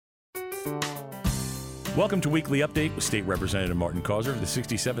Welcome to Weekly Update with State Representative Martin Causer, the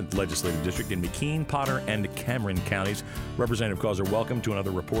 67th Legislative District in McKean, Potter, and Cameron counties. Representative Causer, welcome to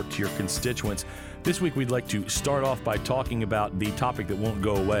another report to your constituents. This week, we'd like to start off by talking about the topic that won't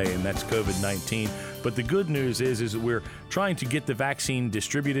go away, and that's COVID-19. But the good news is that we're trying to get the vaccine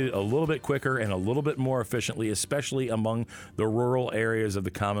distributed a little bit quicker and a little bit more efficiently, especially among the rural areas of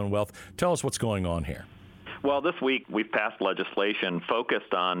the Commonwealth. Tell us what's going on here. Well, this week we've passed legislation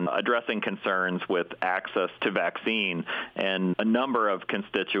focused on addressing concerns with access to vaccine, and a number of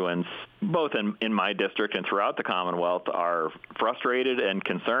constituents, both in my district and throughout the Commonwealth, are frustrated and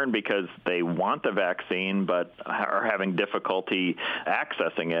concerned because they want the vaccine but are having difficulty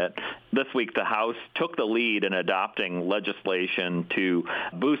accessing it. This week the House took the lead in adopting legislation to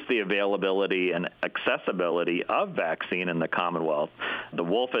boost the availability and accessibility of vaccine in the Commonwealth. The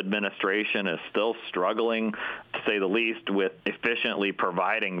Wolf administration is still struggling, to say the least, with efficiently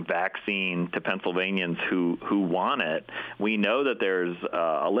providing vaccine to Pennsylvanians who want it. We know that there's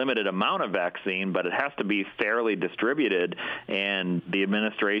a limited amount of vaccine, but it has to be fairly distributed, and the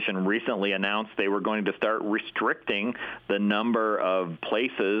administration recently announced they were going to start restricting the number of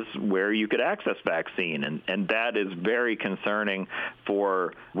places where you could access vaccine, and that is very concerning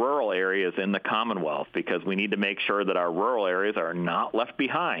for rural areas in the Commonwealth, because we need to make sure that our rural areas are not left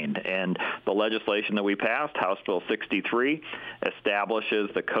behind. And the legislation that we passed, House Bill 63, establishes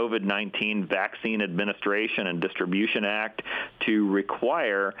the COVID-19 Vaccine Administration and Distribution Act to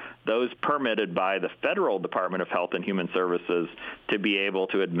require those permitted by the Federal Department of Health and Human Services to be able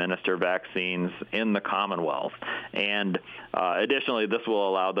to administer vaccines in the Commonwealth. And additionally, this will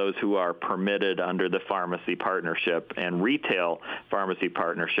allow those who are permitted under the Pharmacy Partnership and Retail Pharmacy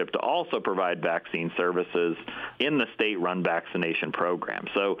Partnership to also provide vaccine services in the state-run vaccination program.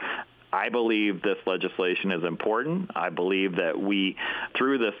 So I believe this legislation is important. I believe that we,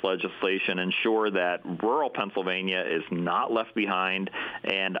 through this legislation, ensure that rural Pennsylvania is not left behind,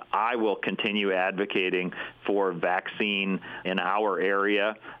 and I will continue advocating for vaccine in our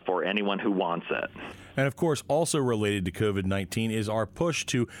area for anyone who wants it. And of course, also related to COVID-19 is our push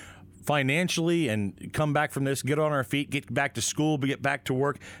to financially and come back from this, get on our feet, get back to school, get back to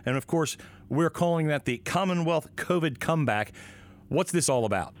work. And of course, we're calling that the Commonwealth COVID Comeback. What's this all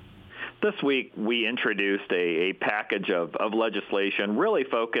about? This week, we introduced a package of legislation really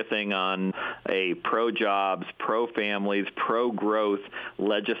focusing on a pro-jobs, pro-families, pro-growth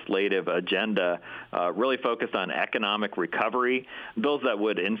legislative agenda, really focused on economic recovery, bills that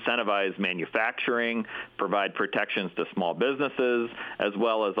would incentivize manufacturing, provide protections to small businesses, as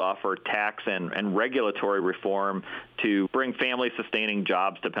well as offer tax and regulatory reform to bring family-sustaining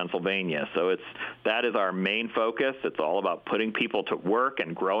jobs to Pennsylvania. So that is our main focus. It's all about putting people to work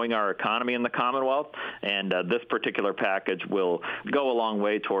and growing our economy in the Commonwealth, and this particular package will go a long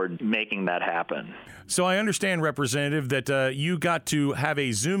way toward making that happen. So I understand, Representative, that you got to have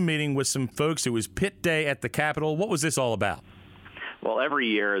a Zoom meeting with some folks. It was Pitt Day at the Capitol. What was this all about? Well, every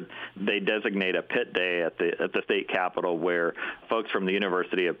year they designate a Pitt Day at the state capitol where folks from the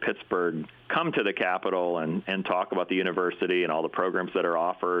University of Pittsburgh come to the Capitol and talk about the university and all the programs that are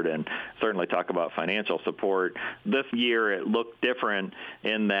offered, and certainly talk about financial support. This year it looked different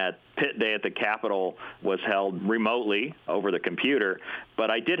in that Pitt Day at the Capitol was held remotely over the computer, but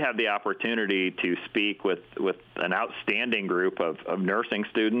I did have the opportunity to speak with an outstanding group of nursing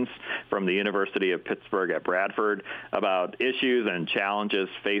students from the University of Pittsburgh at Bradford about issues and challenges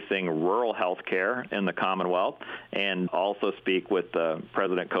facing rural health care in the Commonwealth, and also speak with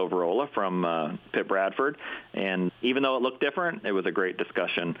President Coverola from Pitt Bradford. And even though it looked different, it was a great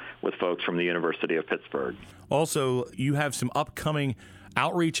discussion with folks from the University of Pittsburgh. Also, you have some upcoming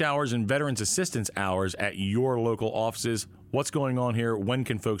outreach hours and veterans assistance hours at your local offices. What's going on here? When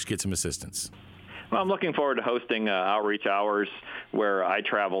can folks get some assistance? Well, I'm looking forward to hosting outreach hours where I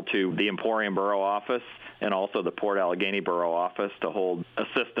travel to the Emporium Borough office and also the Port Allegany Borough office to hold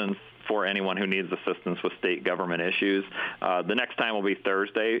assistance for anyone who needs assistance with state government issues. The next time will be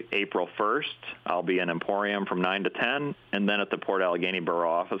Thursday, April 1st. I'll be in Emporium from 9 to 10, and then at the Port Allegany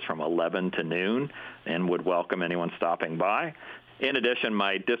Borough office from 11 to noon, and would welcome anyone stopping by. In addition,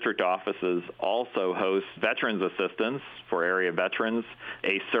 my district offices also host veterans assistance for area veterans.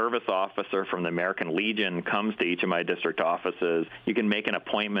 A service officer from the American Legion comes to each of my district offices. You can make an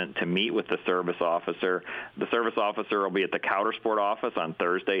appointment to meet with the service officer. The service officer will be at the Coudersport office on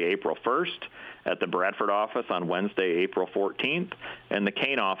Thursday, April 1st, at the Bradford office on Wednesday, April 14th, and the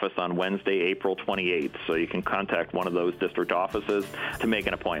Kane office on Wednesday, April 28th. So you can contact one of those district offices to make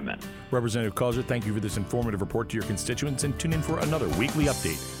an appointment. Representative Causer, thank you for this informative report to your constituents, and tune in for another weekly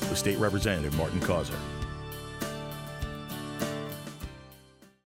update with State Representative Martin Causer.